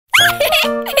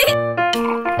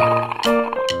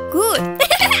Good.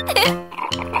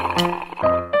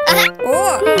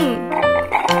 Oh.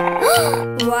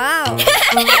 Wow.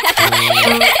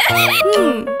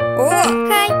 Oh.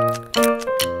 Hi.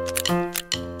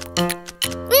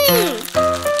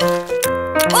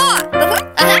 Oh.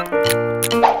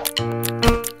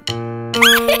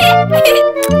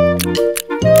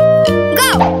 Go.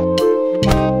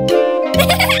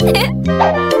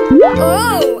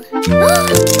 Oh.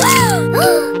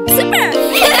 Super.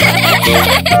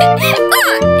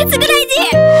 Oh, it's a good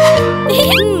idea.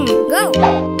 Go.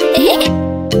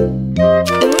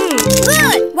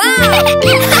 Good. Wow.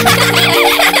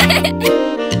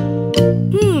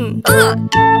 Oh.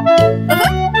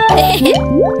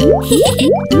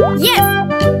 Yes.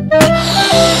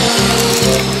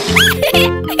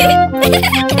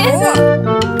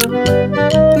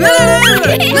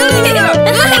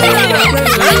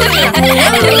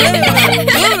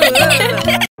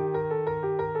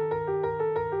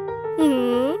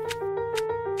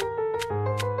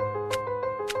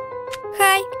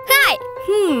 Hi. Hi.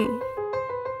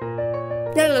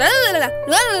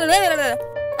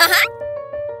 Uh-huh.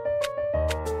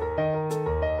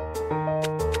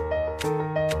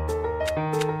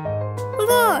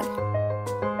 Good.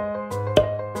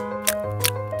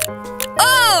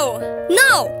 Oh,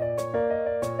 no.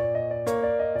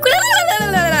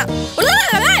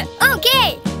 Okay.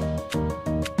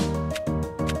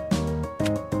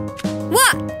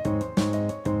 What?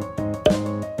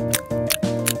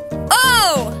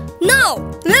 Oh, no.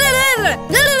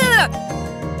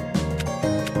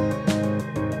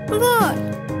 Good.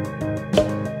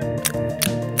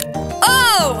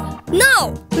 Oh, no.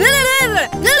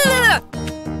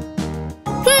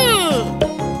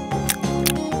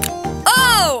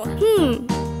 Oh.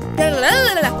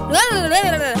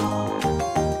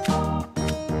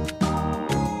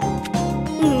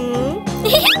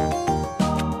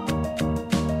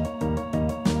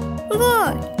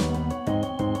 Good.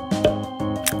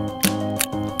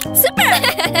 Super.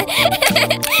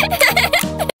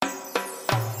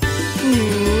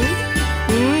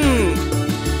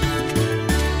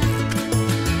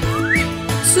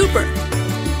 Super.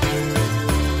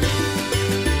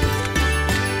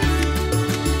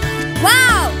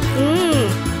 Wow.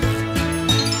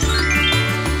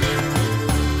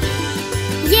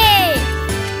 Yay.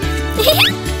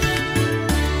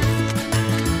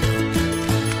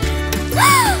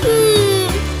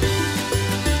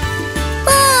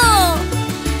 Oh.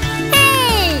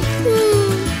 Hey.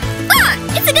 Oh,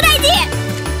 it's a good idea.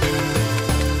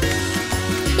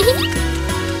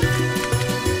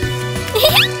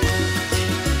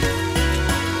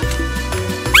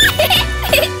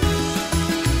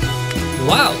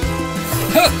 Wow!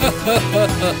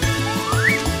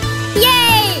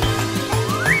 Yay!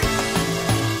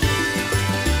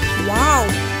 Wow!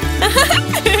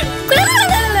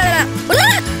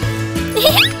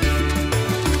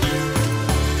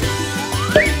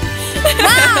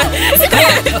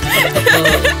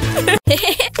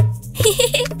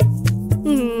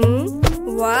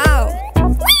 Wow!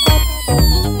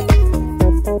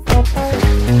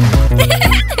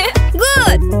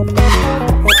 Good!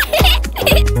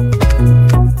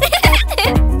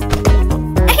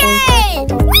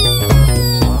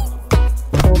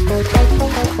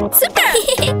 Super!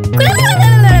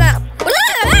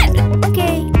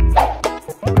 Okay.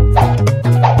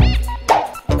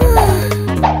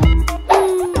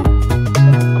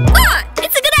 Oh,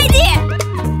 it's a good idea.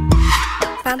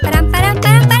 Pam param param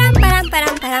param param param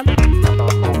param param.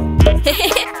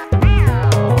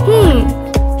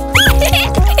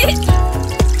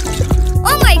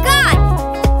 Oh my God!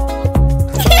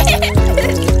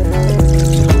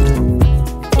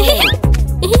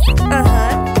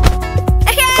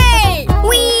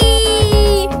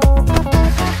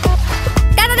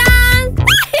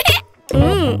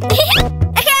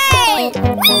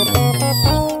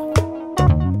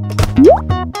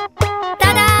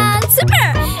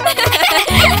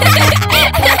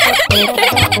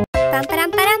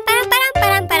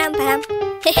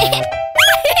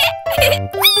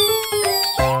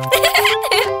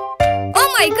 Oh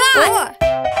my God!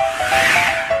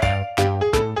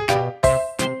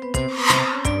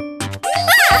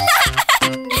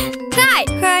 Hi!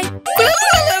 Hi!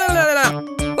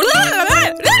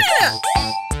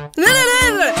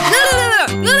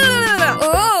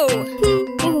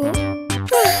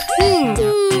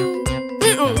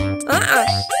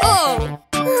 Oh!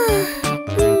 Oh!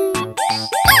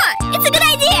 It's a good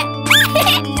idea!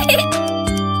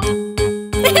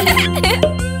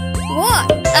 What?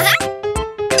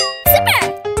 Super!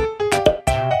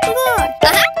 Good!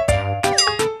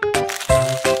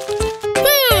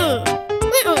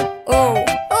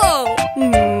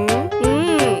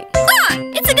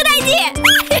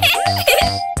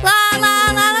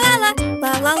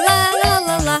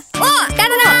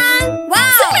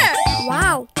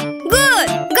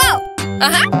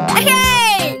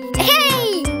 Hey!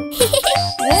 Hey!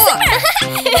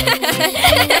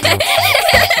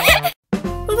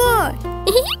 Whoa!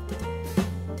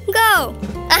 Go!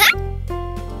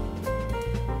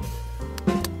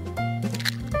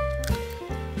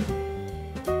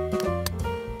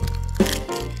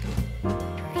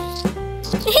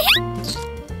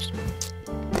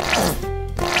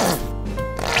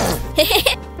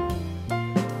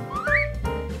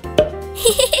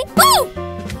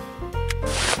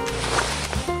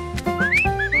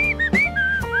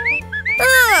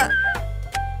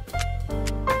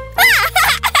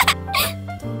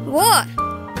 Whoa!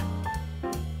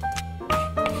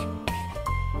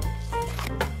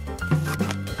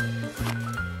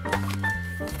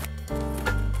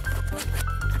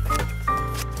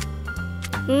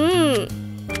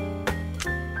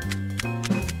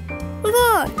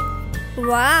 Whoa!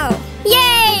 Wow!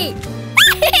 Yay!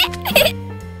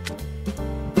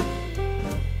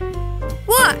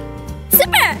 Whoa!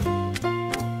 Super!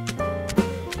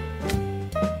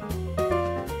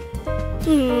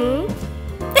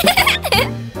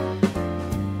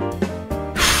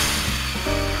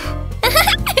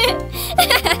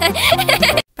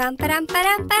 Pam param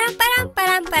param param param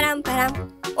param param param.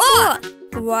 Oh!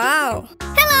 Wow!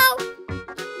 Hello!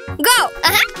 Go!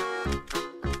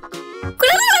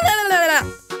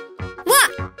 What?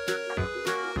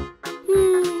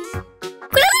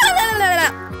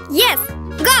 Yes!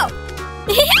 Go!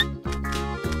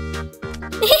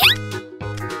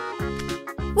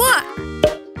 What?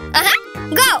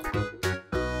 Go!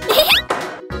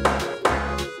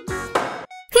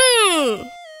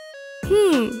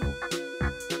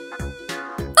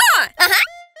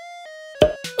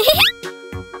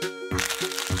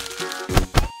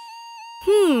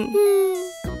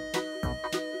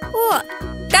 What?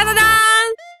 Da-da-da!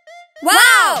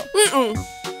 Wow!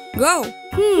 Go.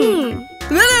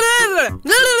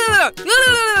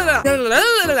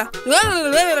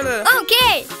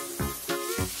 Okay.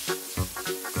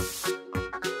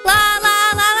 La la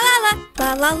la la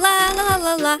la la la la la la la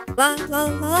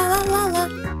la la la la.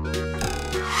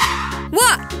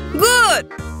 What? Good.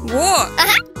 What?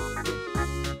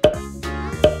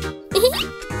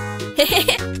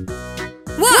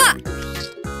 What?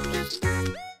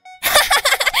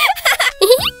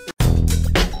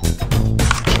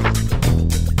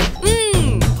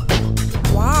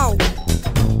 Wow.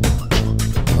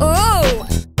 Oh.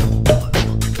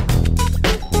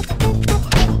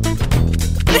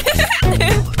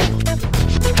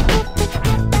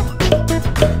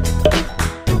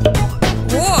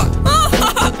 What?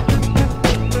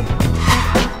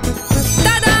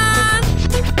 Ta-da!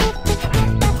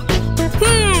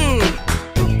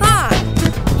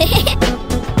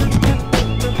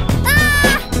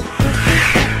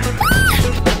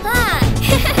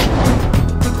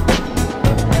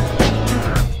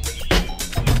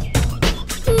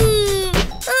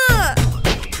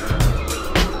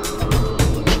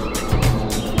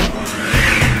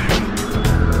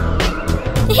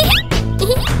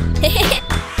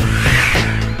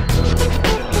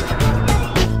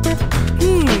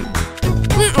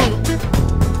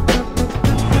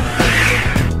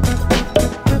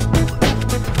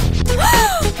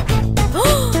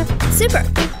 Super.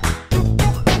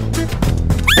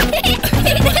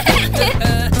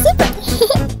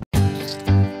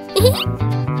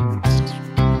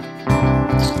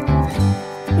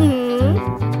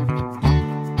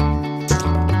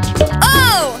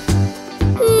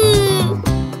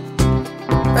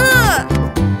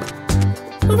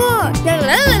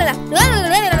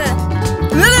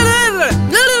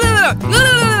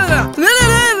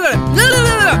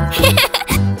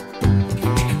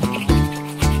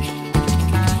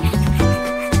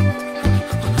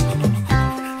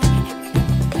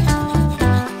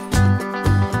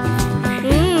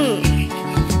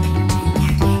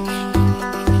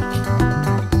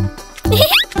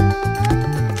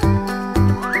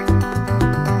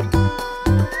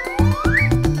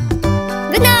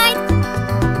 Good night.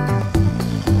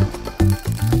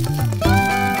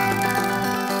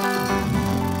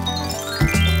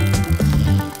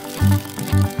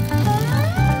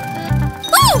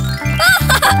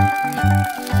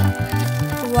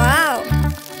 Wow.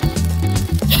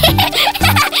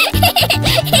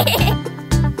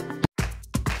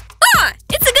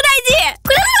 It's a good idea.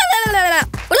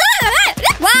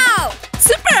 Wow.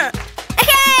 Super.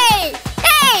 Hey!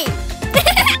 Hey!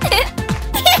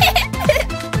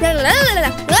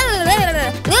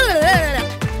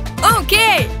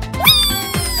 Okay.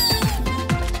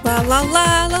 La la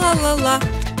la la la la.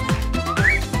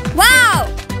 Wow!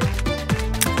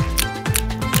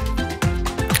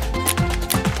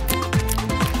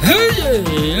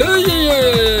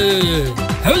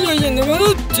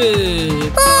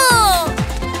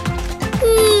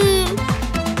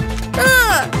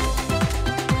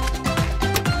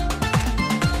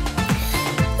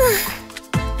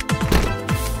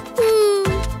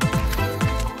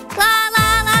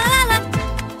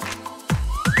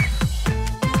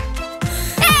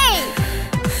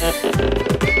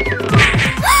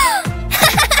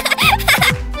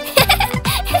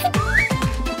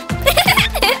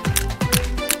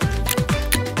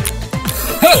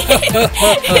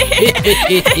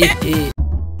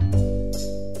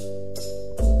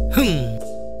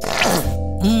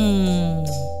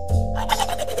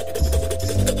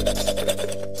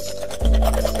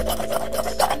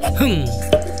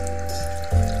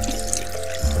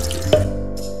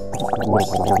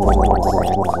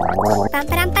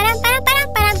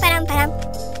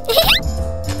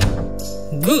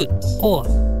 Good. Oh.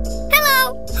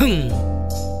 Hello.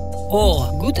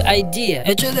 Oh, good idea.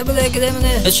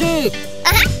 Shoot.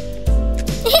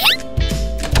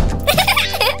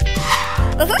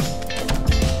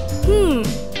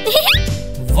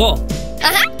 Во.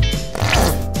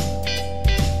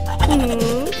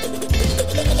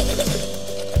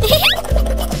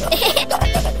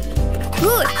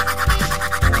 Good.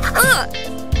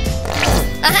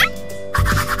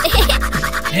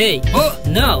 Hey. Oh,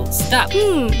 no. Stop.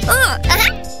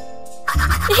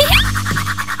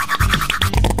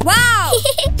 Wow.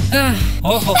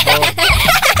 Oh.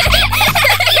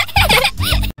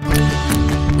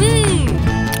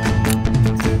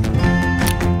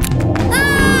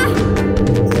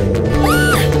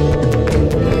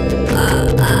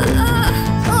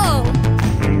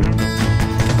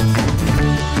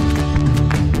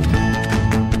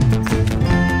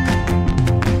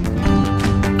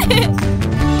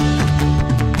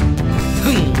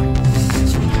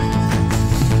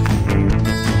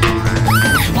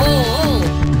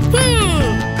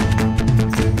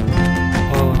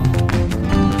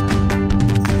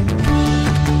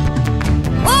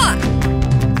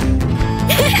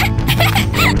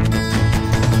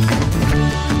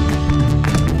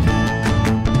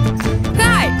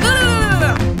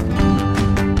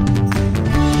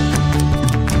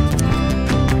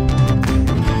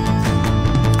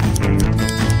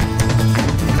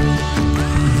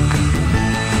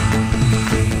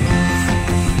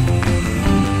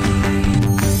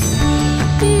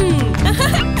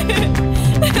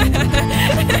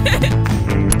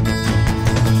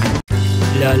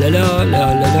 La la la la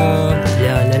la la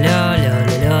la la la la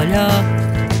la la.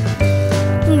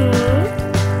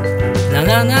 Na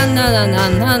na na na na na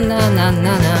na na na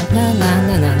na na na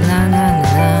na na na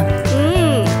na.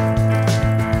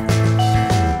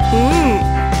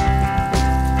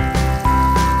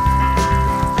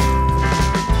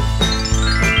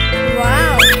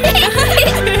 Wow.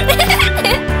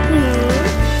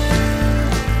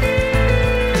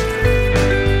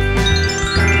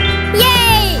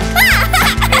 Yay!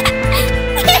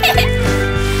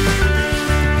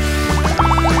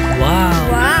 Wow.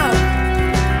 Wow.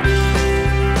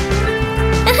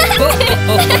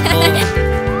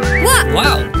 What?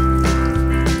 Wow.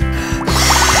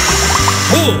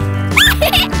 Oh.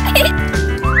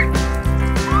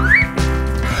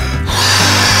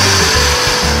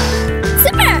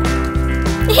 Super.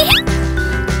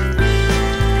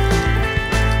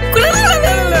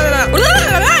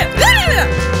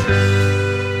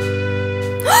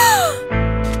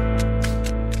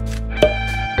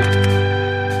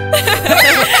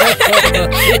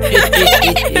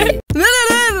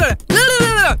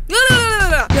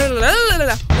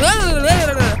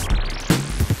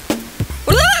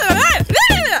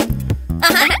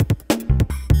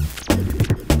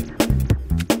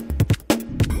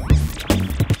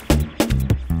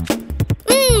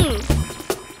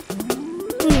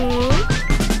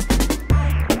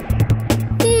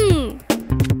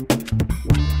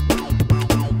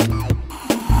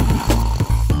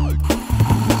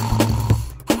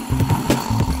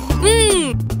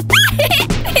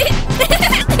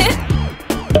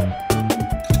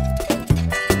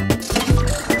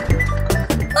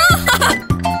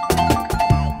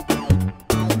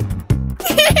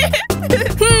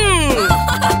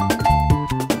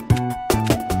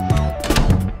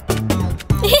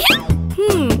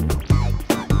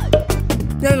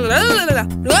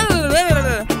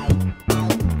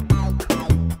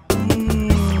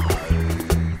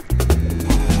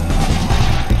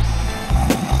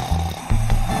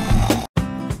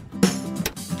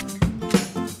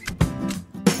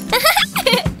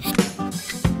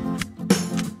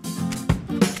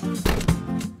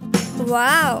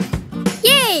 Wow.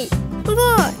 Yay!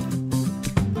 Good.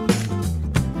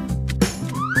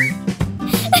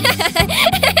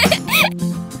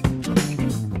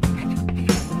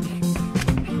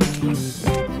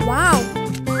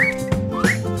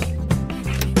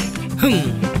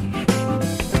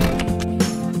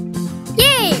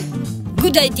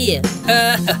 Good idea.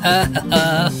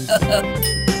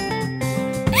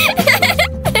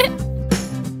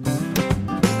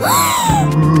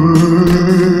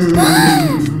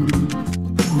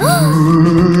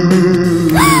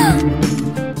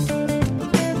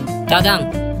 Tadam.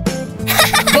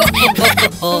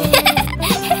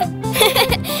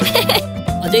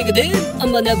 Adigdin,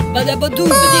 amana badabadu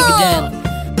badigdan.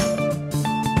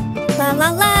 La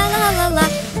la la la la la.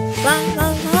 La la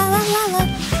la la la la.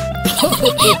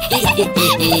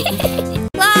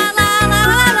 La la la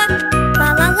la la. La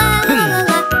la la la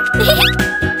la.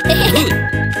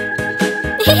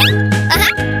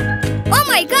 Oh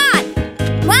my God!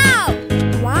 Wow!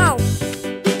 Wow!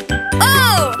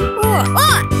 Oh! Oh!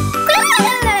 Oh!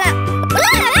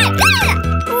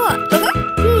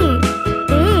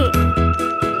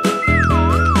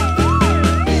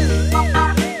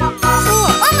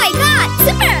 Oh my God!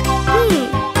 Super!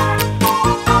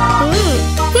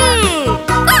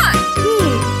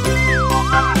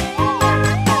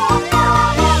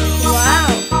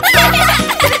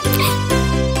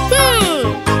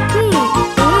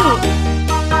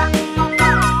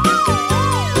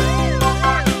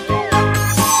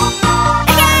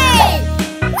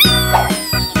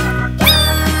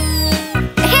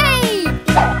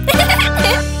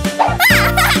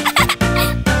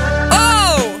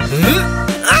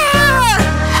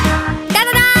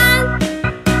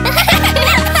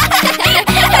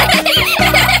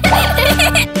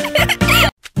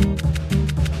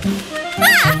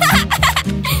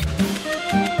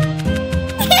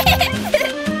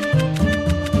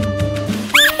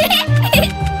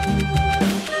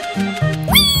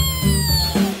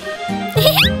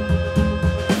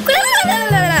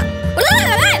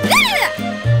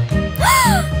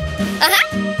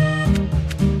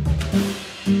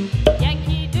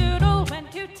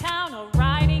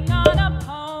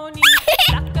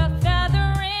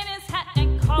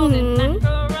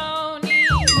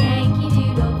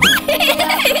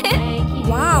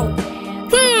 Wow!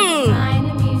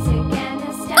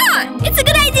 Ah, it's a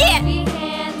good idea!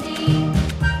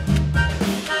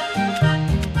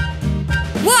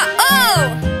 Whoa! Oh!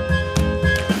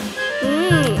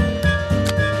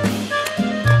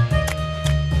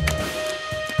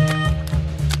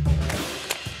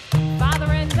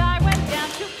 Father and I went down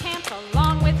to camp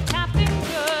along with Captain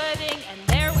Gooding, and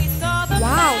there we saw the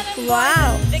Wow! man and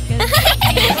Wow! thick as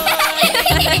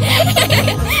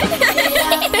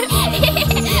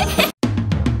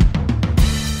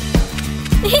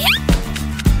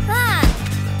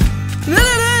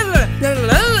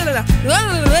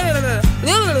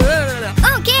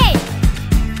Okay!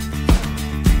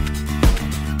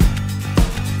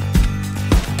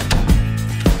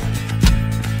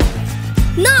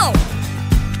 No!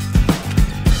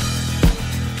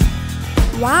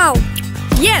 Wow!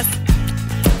 Yes!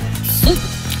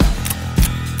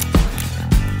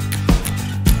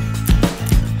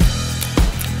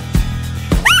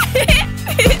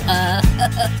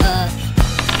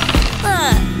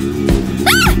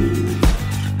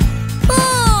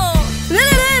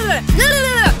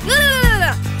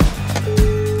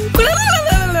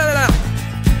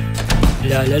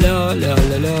 La la la la la la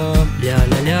la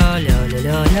la la la la la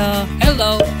la.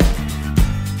 Hello.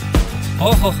 Ho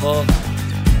ho ho.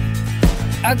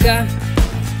 Aga.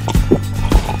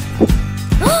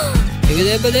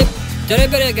 Gede bede. Tere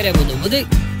bere gere budu budu.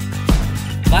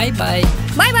 Bye bye.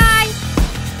 Bye bye!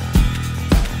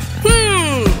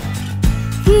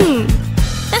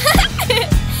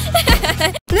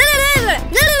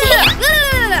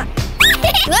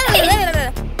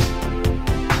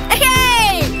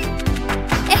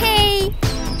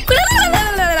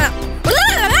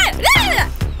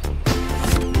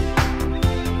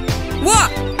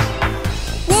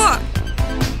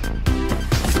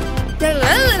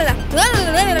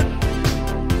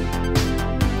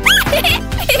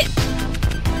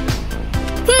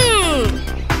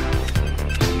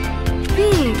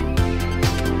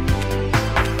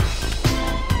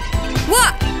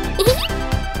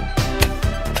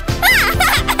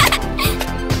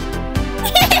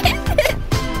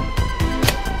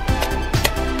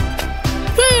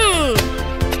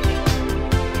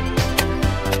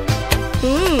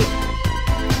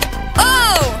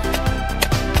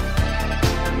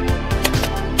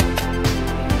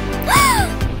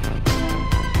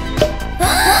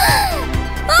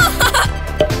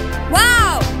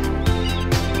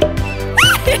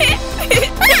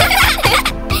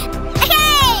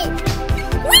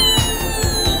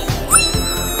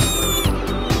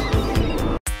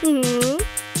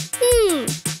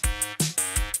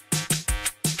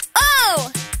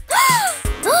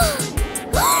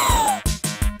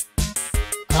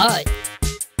 Hi.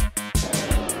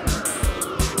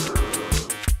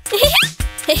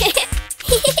 Yay!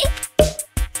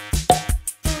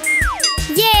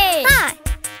 Hi!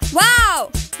 Wow!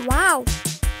 Wow!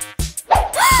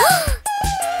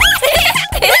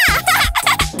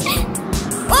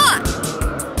 Oh!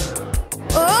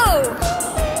 Oh!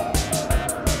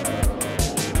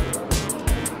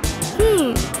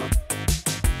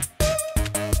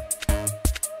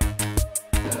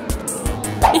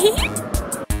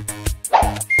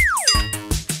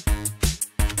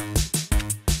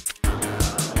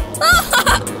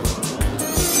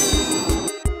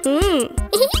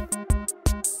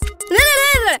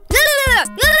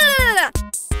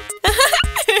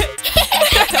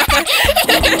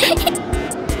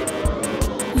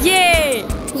 Yay!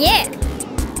 Yeah!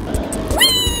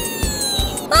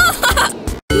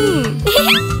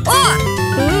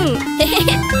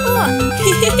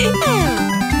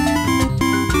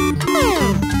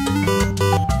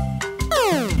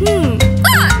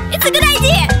 It's a good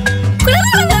idea!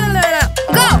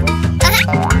 Go!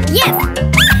 Yes!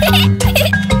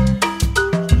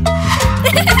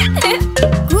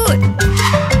 Good!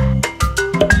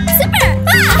 Super!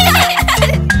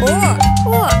 Oh!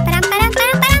 Param, param,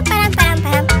 param, param, param, param,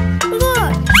 param.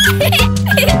 Good!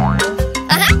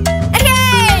 Okay!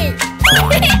 Okay!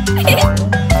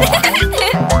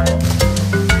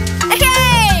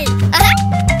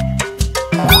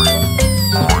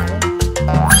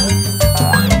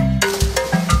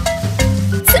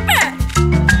 Super!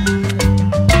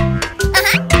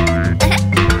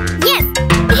 Yes!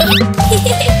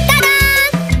 Ta-da!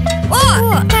 Oh!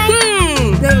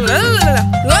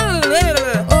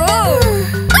 Oh!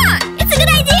 It's a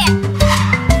good idea!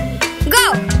 Go!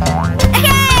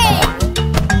 Okay!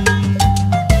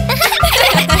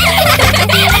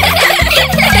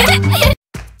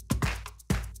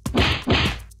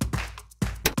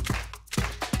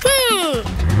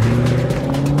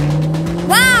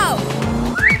 Wow!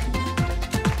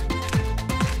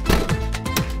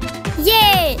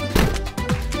 Yay!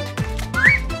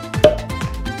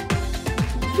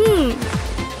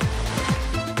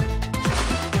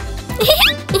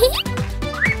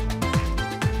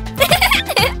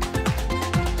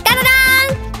 Ta-da-da!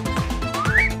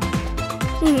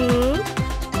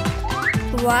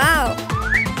 Wow!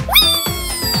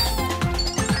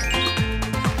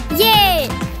 Yay!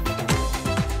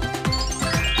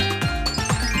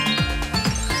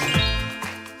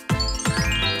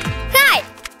 Hi!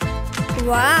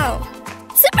 Wow!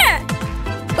 Super!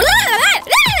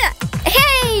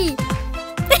 Hey!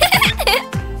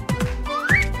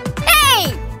 Hey!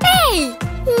 Hey!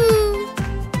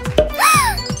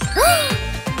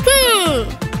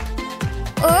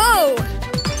 Oh!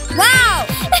 Wow!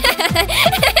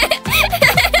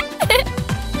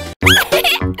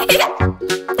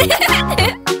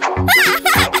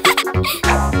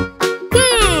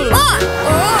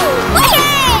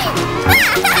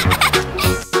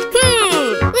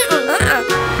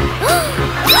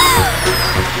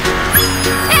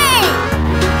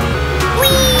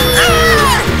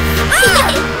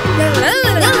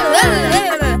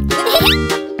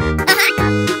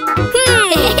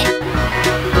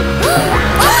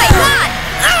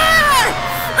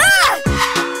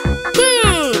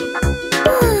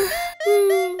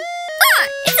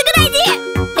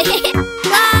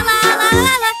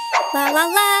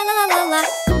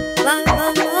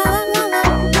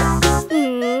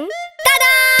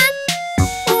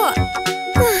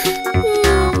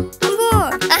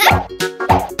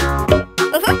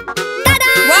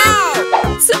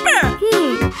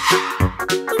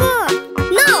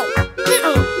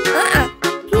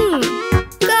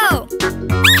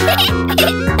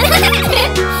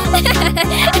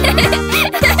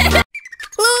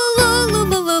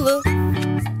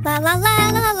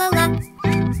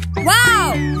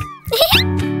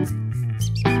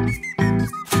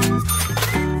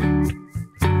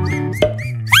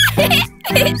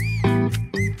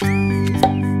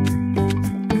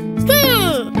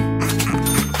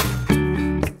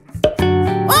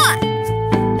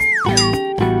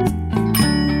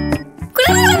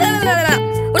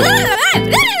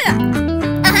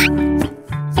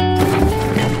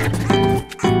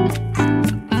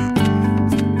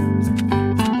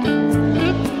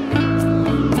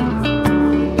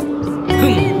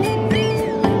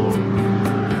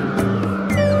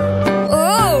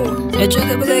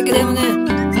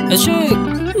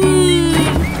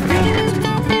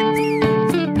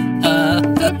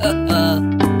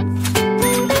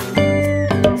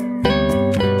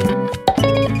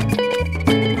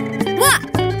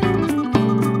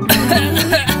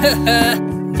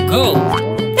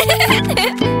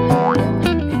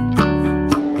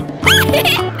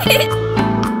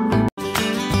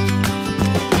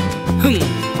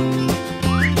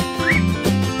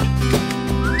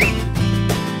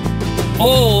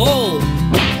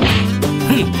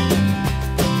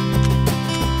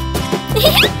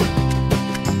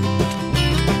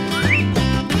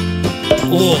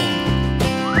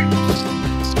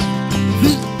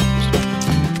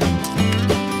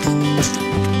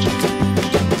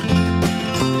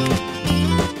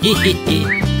 へへへ。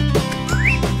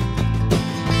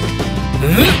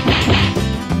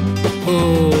お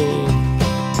ー。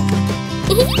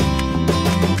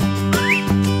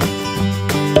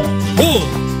お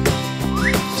う。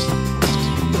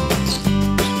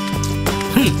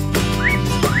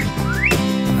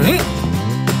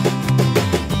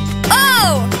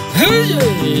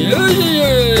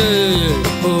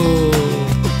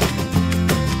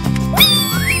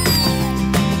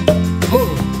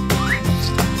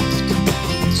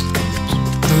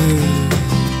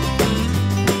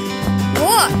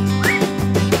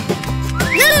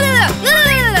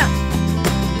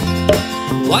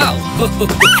Wow!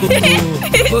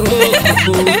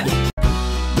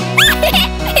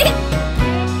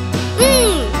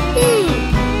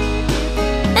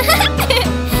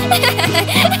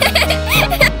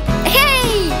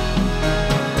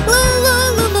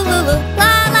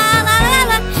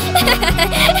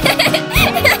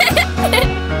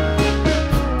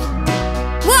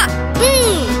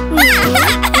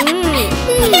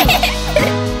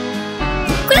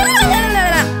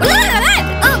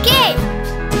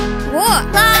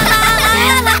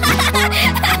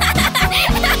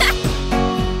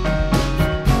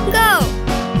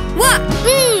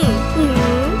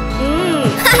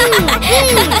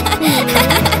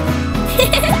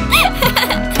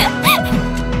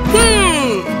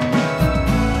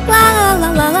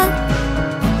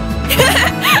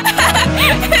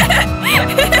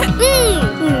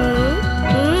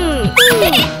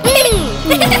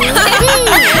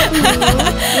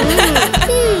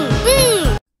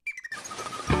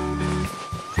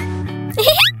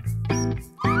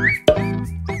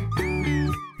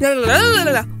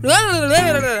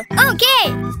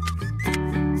 Okay.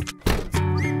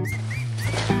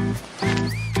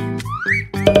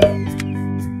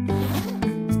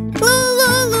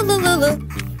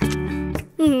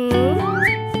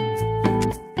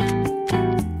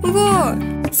 Whoa,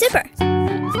 super.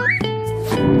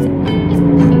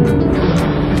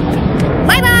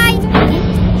 Bye bye.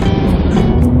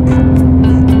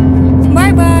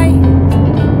 Bye bye.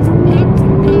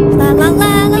 La la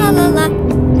la la la la.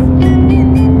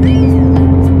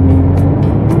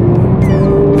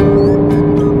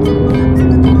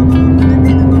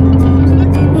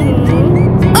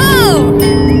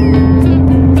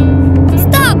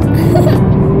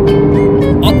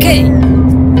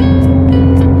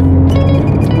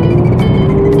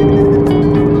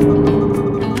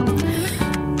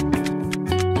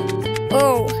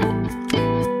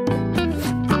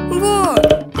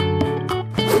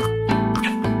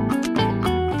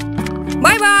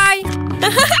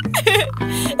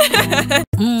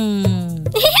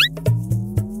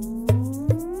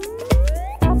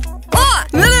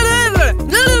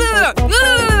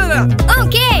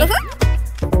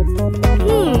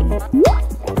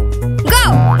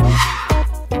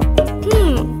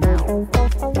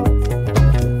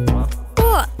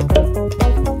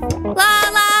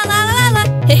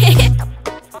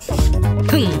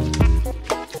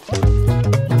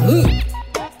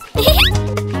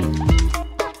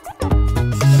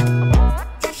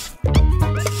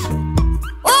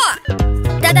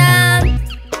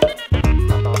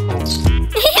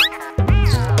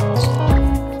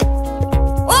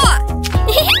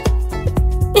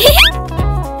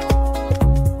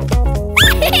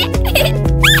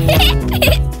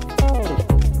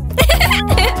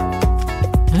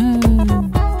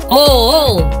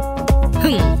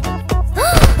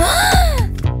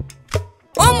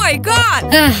 Oh my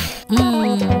God!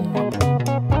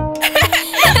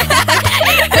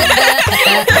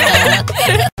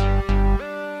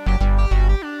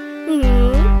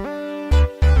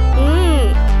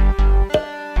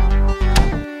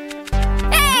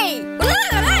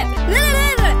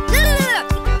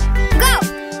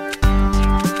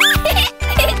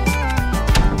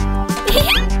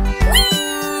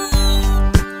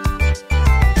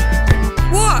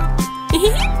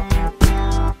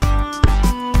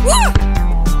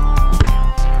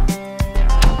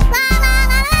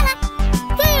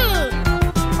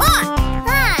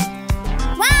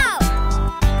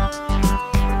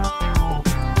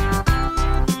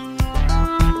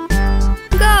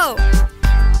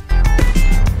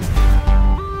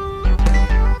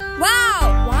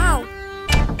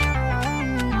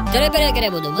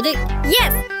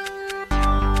 Yes!